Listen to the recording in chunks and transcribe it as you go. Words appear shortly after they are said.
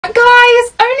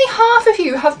Guys, only half of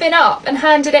you have been up and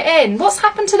handed it in. What's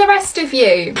happened to the rest of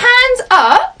you? Hands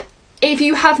up if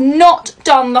you have not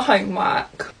done the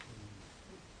homework.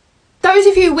 Those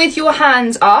of you with your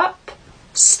hands up,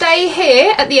 stay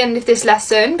here at the end of this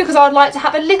lesson because I'd like to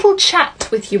have a little chat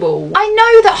with you all. I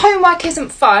know that homework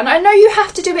isn't fun. I know you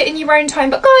have to do it in your own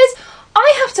time, but guys,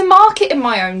 I have to mark it in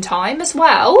my own time as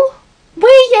well.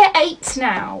 We're year 8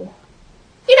 now.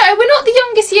 You know, we're not the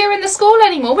youngest year in the school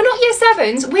anymore. We're not year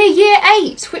 7s, we're year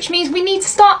 8, which means we need to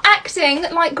start acting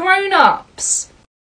like grown-ups.